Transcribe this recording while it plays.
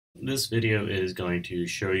This video is going to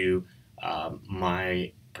show you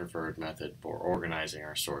my preferred method for organizing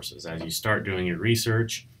our sources. As you start doing your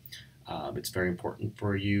research, it's very important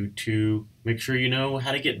for you to make sure you know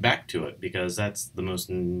how to get back to it, because that's the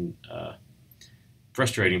most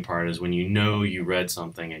frustrating part, is when you know you read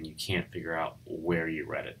something and you can't figure out where you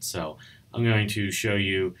read it. So I'm going to show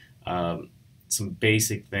you some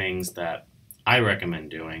basic things that I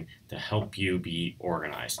recommend doing to help you be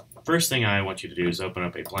organized. First thing I want you to do is open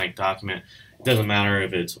up a blank document. It doesn't matter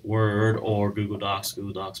if it's Word or Google Docs.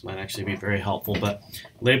 Google Docs might actually be very helpful, but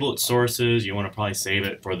label its sources. You want to probably save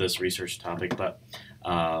it for this research topic, but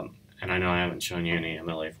and I know I haven't shown you any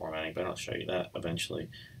MLA formatting, but I'll show you that eventually.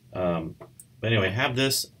 But anyway, have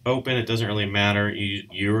this open. It doesn't really matter.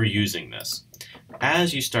 You're using this.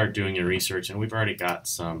 As you start doing your research, and we've already got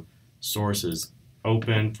some sources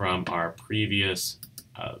open from our previous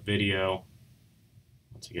video.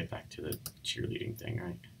 Let's get back to the cheerleading thing,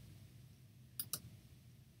 right?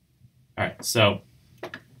 All right, so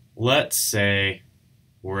let's say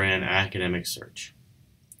we're in academic search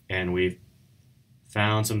and we've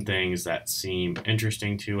found some things that seem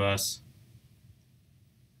interesting to us.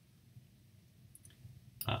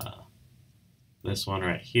 This one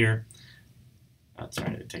right here. That's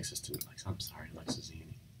right, it takes us to, I'm sorry,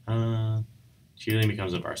 Lexazini. Cheerleading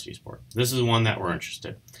becomes a varsity sport. This is one that we're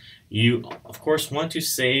interested. You, of course, want to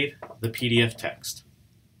save the PDF text.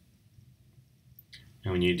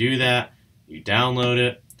 And when you do that, you download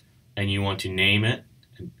it, and you want to name it,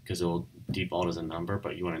 because it will default as a number,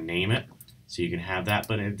 but you want to name it so you can have that.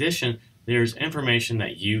 But in addition, there's information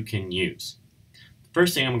that you can use. The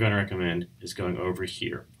first thing I'm going to recommend is going over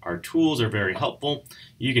here. Our tools are very helpful.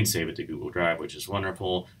 You can save it to Google Drive, which is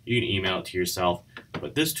wonderful. You can email it to yourself.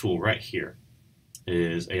 But this tool right here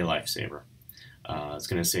is a lifesaver. It's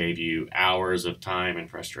going to save you hours of time and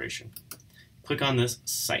frustration. Click on this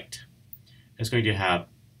Cite. It's going to have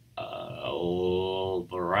a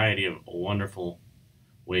variety of wonderful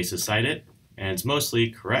ways to cite it, and it's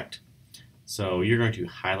mostly correct. So you're going to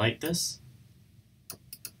highlight this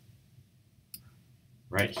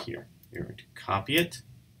right here. You're going to copy it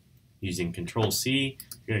using Control-C.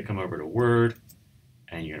 You're going to come over to Word,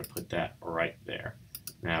 and you're going to put that right there.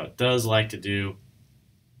 Now, it does like to do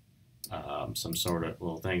some sort of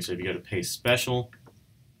little thing. So if you go to Paste Special,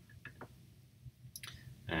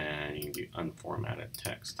 and you can do Unformatted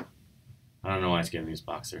Text. I don't know why it's giving these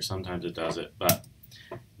boxes there. Sometimes it does it, but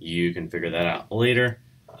you can figure that out later.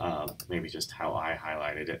 Maybe just how I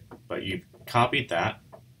highlighted it. But you've copied that.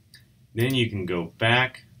 Then you can go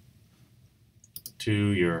back to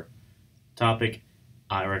your topic.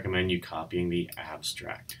 I recommend you copying the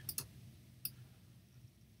abstract.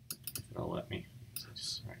 If it'll let me.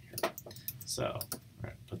 Just right here. So,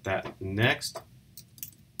 right, put that next.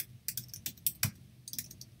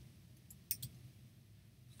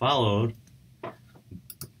 Followed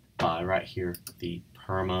by right here, the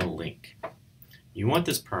permalink. You want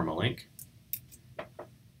this permalink.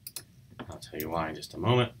 I'll tell you why in just a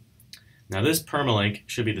moment. Now this permalink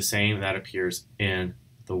should be the same that appears in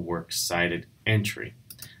the works cited entry.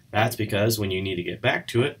 That's because when you need to get back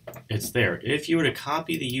to it, it's there. If you were to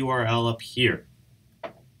copy the URL up here,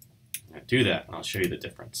 do that, and I'll show you the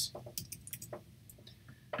difference.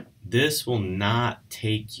 This will not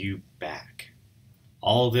take you back.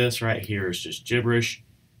 All this right here is just gibberish.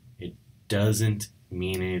 It doesn't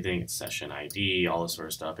mean anything. It's session ID, all this sort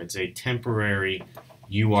of stuff. It's a temporary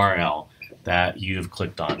URL that you've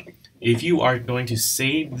clicked on. If you are going to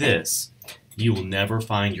save this, you will never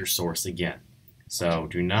find your source again. So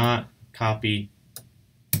do not copy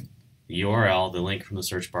the URL, the link from the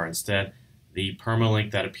search bar. Instead, the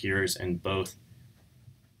permalink that appears in both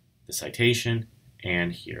the citation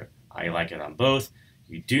and here. I like it on both.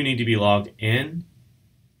 You do need to be logged in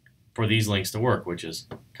for these links to work, which is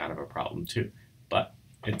kind of a problem too. But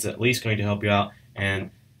it's at least going to help you out,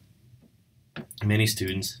 and many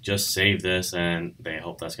students just save this and they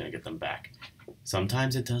hope that's going to get them back.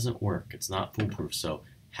 Sometimes it doesn't work. It's not foolproof. So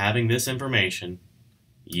having this information,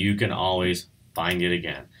 you can always find it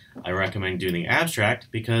again. I recommend doing the abstract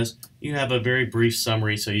because you have a very brief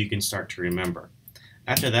summary so you can start to remember.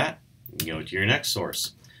 After that, you go to your next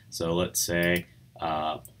source. So let's say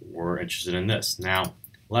we're interested in this. Now,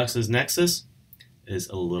 LexisNexis is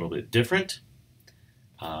a little bit different.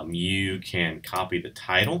 You can copy the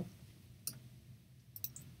title.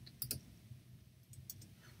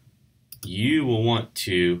 You will want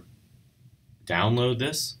to download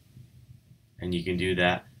this, and you can do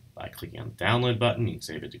that by clicking on the download button. You can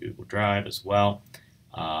save it to Google Drive as well.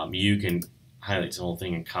 You can highlight the whole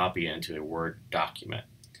thing and copy it into a Word document.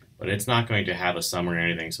 But it's not going to have a summary or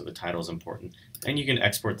anything, so the title is important. And you can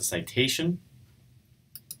export the citation.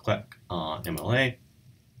 Click on MLA.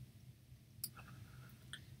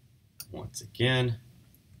 Once again,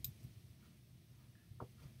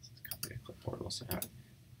 let's copy the clipboard. We'll see how.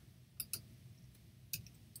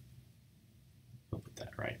 We'll put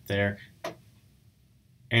that right there.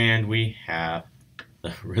 And we have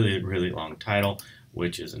the really long title,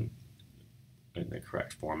 which is in the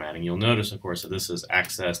correct formatting. You'll notice, of course, that this is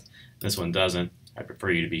accessed. This one doesn't. I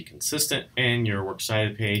prefer you to be consistent in your works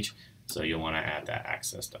cited page, so you'll want to add that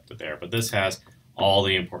accessed up to there. But this has all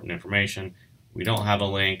the important information. We don't have a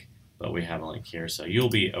link, but we have a link here, so you'll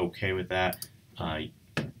be okay with that.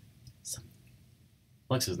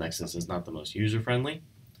 LexisNexis is not the most user-friendly,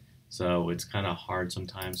 so it's kind of hard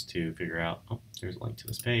sometimes to figure out, oh, there's a link to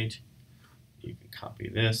this page. You can copy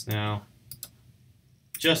this now,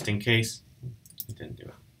 just in case. It didn't do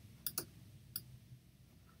it.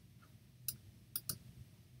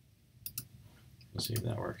 Let's see if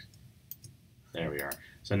that works. There we are.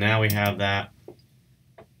 So now we have that,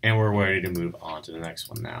 and we're ready to move on to the next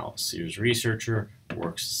one now. Sears Researcher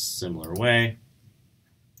works similar way.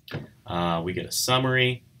 We get a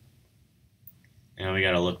summary, and we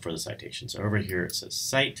got to look for the citation. So over here it says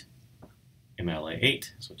cite, MLA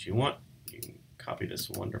 8 is what you want. You can copy this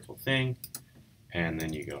wonderful thing, and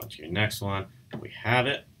then you go into your next one. We have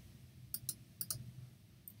it,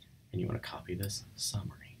 and you want to copy this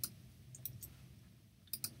summary.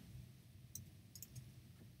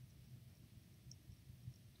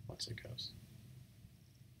 Once it goes.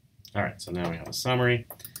 All right, so now we have a summary,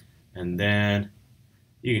 and then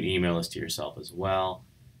you can email this to yourself as well.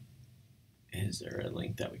 Is there a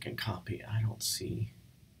link that we can copy? I don't see.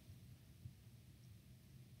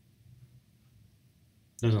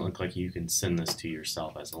 Doesn't look like you can send this to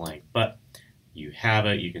yourself as a link, but you have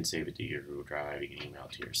it. You can save it to your Google Drive. You can email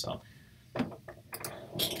it to yourself.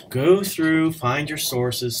 Go through, find your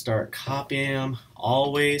sources, start copying them.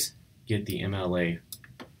 Always get the MLA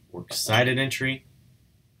works cited entry.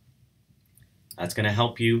 That's going to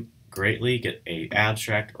help you greatly. Get a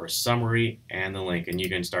abstract or summary and the link, and you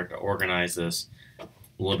can start to organize this a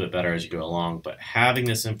little bit better as you go along. But having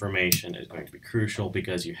this information is going to be crucial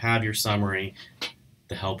because you have your summary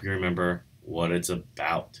to help you remember what it's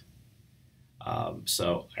about.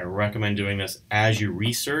 So I recommend doing this as you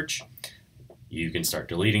research. You can start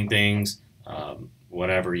deleting things,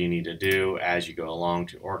 whatever you need to do as you go along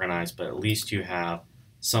to organize, but at least you have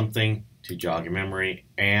something to jog your memory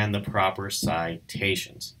and the proper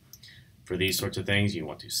citations. For these sorts of things, you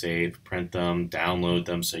want to save, print them, download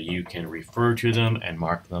them so you can refer to them and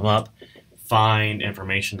mark them up. Find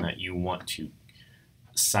information that you want to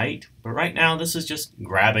cite, but right now this is just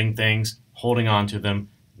grabbing things, holding on to them,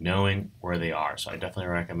 knowing where they are. So I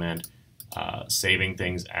definitely recommend saving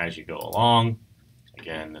things as you go along.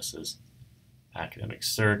 Again, this is academic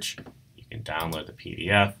search. You can download the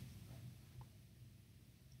PDF.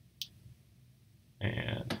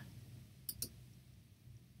 And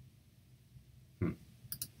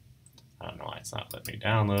I don't know why it's not letting me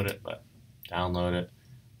download it, but download it.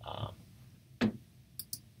 I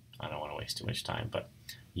don't want to waste too much time, but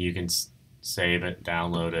you can save it,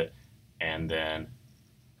 download it, and then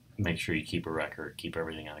make sure you keep a record, keep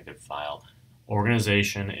everything on a good file.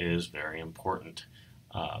 Organization is very important.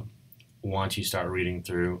 Once you start reading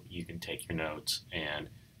through, you can take your notes and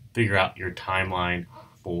figure out your timeline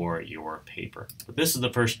for your paper. But this is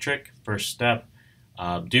the first trick, first step.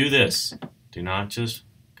 Do this. Do not just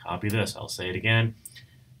copy this. I'll say it again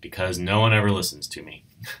because no one ever listens to me.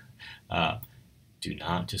 Do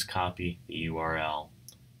not just copy the URL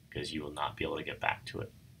because you will not be able to get back to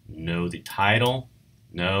it. Know the title,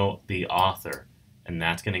 know the author, and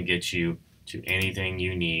that's going to get you to anything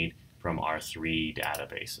you need from our 3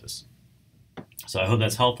 databases. So I hope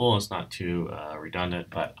that's helpful. It's not too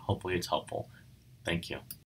redundant, but hopefully it's helpful. Thank you.